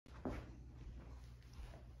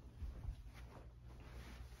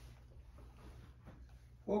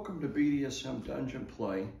Welcome to BDSM Dungeon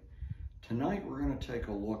Play. Tonight we're going to take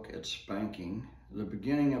a look at spanking, the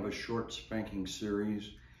beginning of a short spanking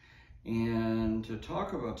series. And to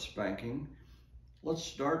talk about spanking, let's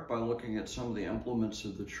start by looking at some of the implements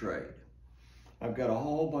of the trade. I've got a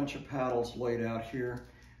whole bunch of paddles laid out here.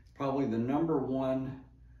 Probably the number one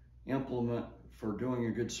implement for doing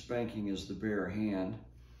a good spanking is the bare hand.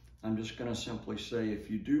 I'm just going to simply say if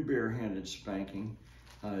you do barehanded spanking,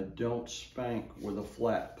 don't spank with a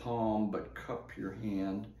flat palm, but cup your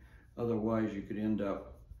hand. Otherwise, you could end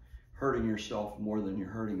up hurting yourself more than you're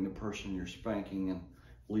hurting the person you're spanking and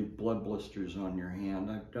leave blood blisters on your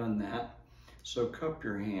hand. I've done that. So cup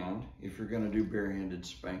your hand if you're going to do barehanded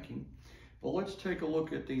spanking. But let's take a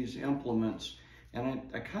look at these implements, and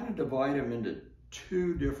I kind of divide them into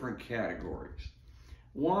two different categories.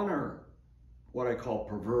 One are what I call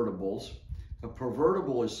pervertibles. A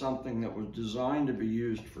pervertible is something that was designed to be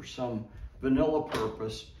used for some vanilla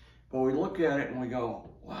purpose, but we look at it and we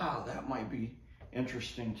go, wow, that might be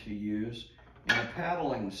interesting to use in a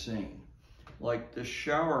paddling scene. Like the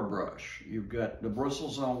shower brush. You've got the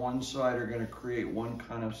bristles on one side are going to create one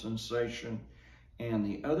kind of sensation, and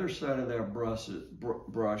the other side of that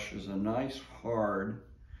brush is a nice hard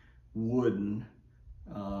wooden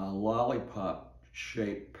lollipop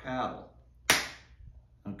shaped paddle.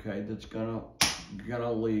 Okay, that's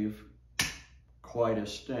gonna leave quite a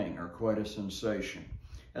sting or quite a sensation.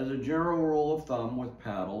 As a general rule of thumb with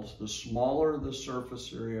paddles, the smaller the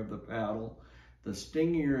surface area of the paddle, the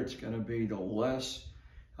stingier it's going to be, the less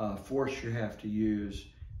force you have to use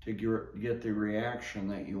to get the reaction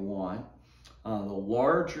that you want. The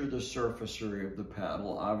larger the surface area of the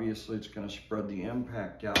paddle, obviously it's going to spread the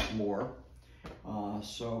impact out more.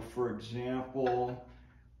 So for example,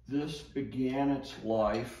 this began its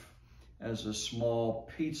life as a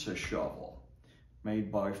small pizza shovel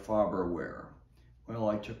made by Faberware. Well,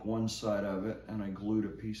 I took one side of it and I glued a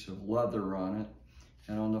piece of leather on it.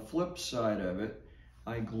 And on the flip side of it,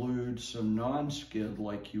 I glued some non-skid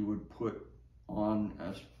like you would put on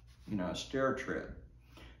a stair tread.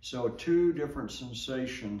 So two different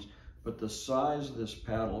sensations, but the size of this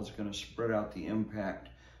paddle is going to spread out the impact.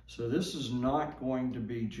 So this is not going to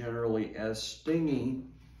be generally as stingy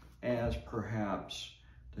as perhaps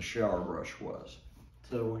the shower brush was.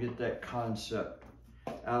 So we'll get that concept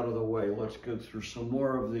out of the way. Let's go through some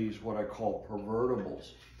more of these, what I call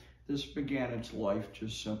pervertibles. This began its life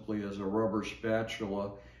just simply as a rubber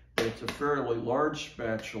spatula, but it's a fairly large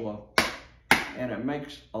spatula and it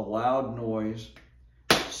makes a loud noise.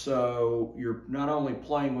 So you're not only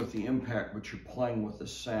playing with the impact, but you're playing with the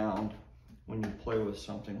sound when you play with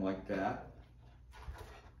something like that.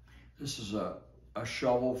 This is a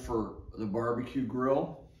shovel for the barbecue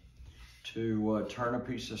grill to turn a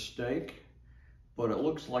piece of steak, but it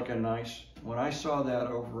looks like a nice, when I saw that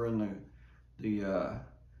over in the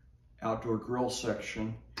outdoor grill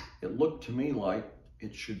section, it looked to me like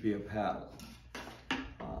it should be a paddle.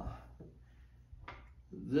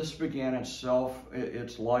 This began its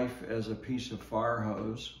life as a piece of fire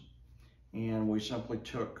hose, and we simply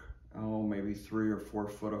took, maybe 3 or 4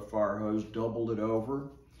 foot of fire hose, doubled it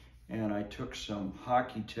over, and I took some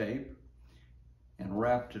hockey tape and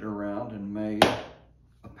wrapped it around and made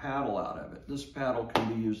a paddle out of it. This paddle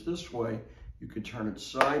can be used this way. You could turn it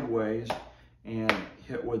sideways and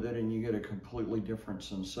hit with it and you get a completely different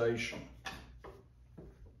sensation.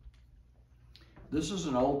 This is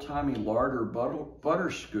an old-timey larder butter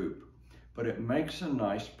scoop, but it makes a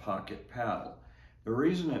nice pocket paddle. The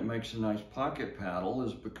reason it makes a nice pocket paddle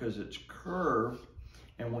is because it's curved,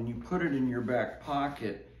 and when you put it in your back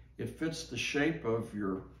pocket, it fits the shape of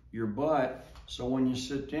your butt, so when you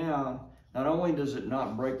sit down, not only does it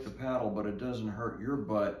not break the paddle, but it doesn't hurt your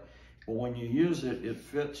butt. But when you use it, it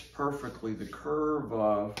fits perfectly the curve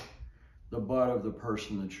of the butt of the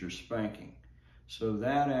person that you're spanking. So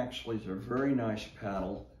that actually is a very nice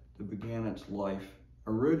paddle that began its life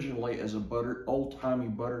originally as a old-timey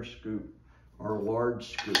butter scoop or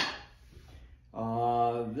large scoop.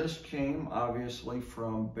 This came obviously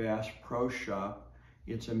from Bass Pro Shop.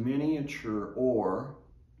 It's a miniature oar,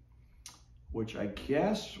 which I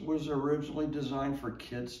guess was originally designed for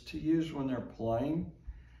kids to use when they're playing.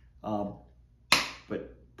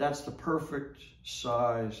 But that's the perfect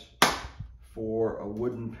size for a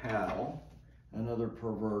wooden paddle. Another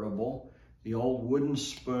pervertible. The old wooden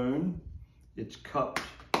spoon. It's cupped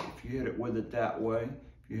if you hit it with it that way.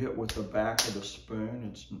 If you hit with the back of the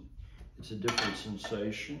spoon, it's a different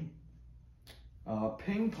sensation.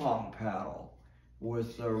 Ping pong paddle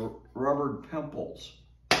with the rubbered pimples,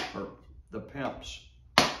 or the pimps.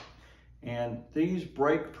 And these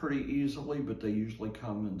break pretty easily, but they usually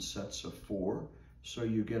come in sets of 4. So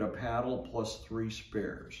you get a paddle plus 3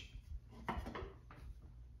 spares.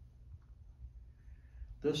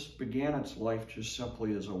 This began its life just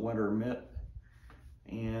simply as a winter mitt,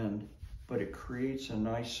 but it creates a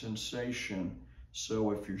nice sensation.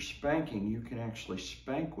 So if you're spanking, you can actually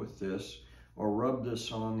spank with this or rub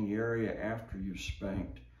this on the area after you've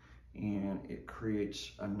spanked, and it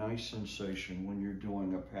creates a nice sensation when you're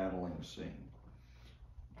doing a paddling scene.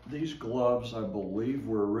 These gloves, I believe,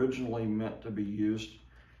 were originally meant to be used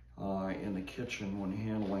in the kitchen when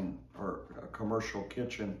handling, or a commercial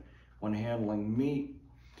kitchen when handling meat.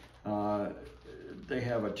 They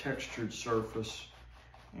have a textured surface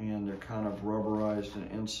and they're kind of rubberized and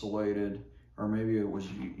insulated, or maybe it was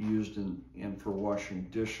used for washing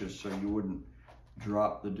dishes so you wouldn't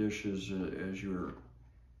drop the dishes as you're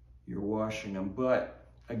washing them. But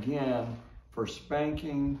again, for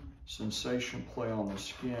spanking, sensation play on the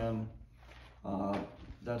skin,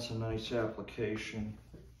 that's a nice application.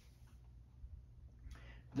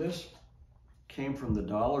 This came from the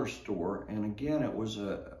dollar store, and again, it was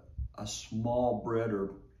a small bread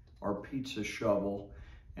or pizza shovel,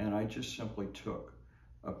 and I just simply took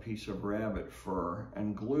a piece of rabbit fur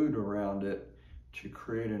and glued around it to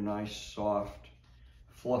create a nice, soft,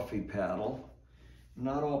 fluffy paddle.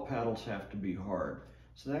 Not all paddles have to be hard.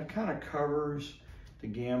 So that kind of covers the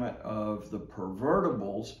gamut of the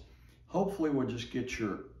pervertibles. Hopefully we'll just get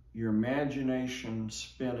your imagination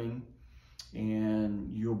spinning,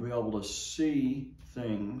 and you'll be able to see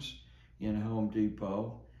things in Home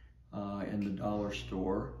Depot, in the dollar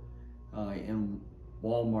store, in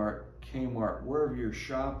Walmart, Kmart, wherever you're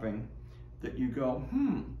shopping, that you go,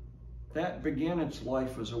 that began its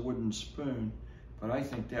life as a wooden spoon, but I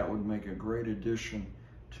think that would make a great addition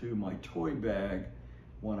to my toy bag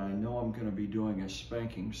when I know I'm going to be doing a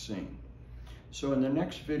spanking scene. So in the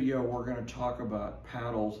next video, we're going to talk about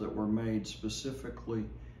paddles that were made specifically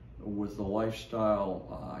with the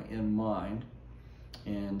lifestyle in mind,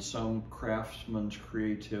 and some craftsman's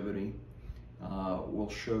creativity.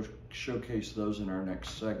 We'll showcase those in our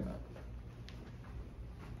next segment.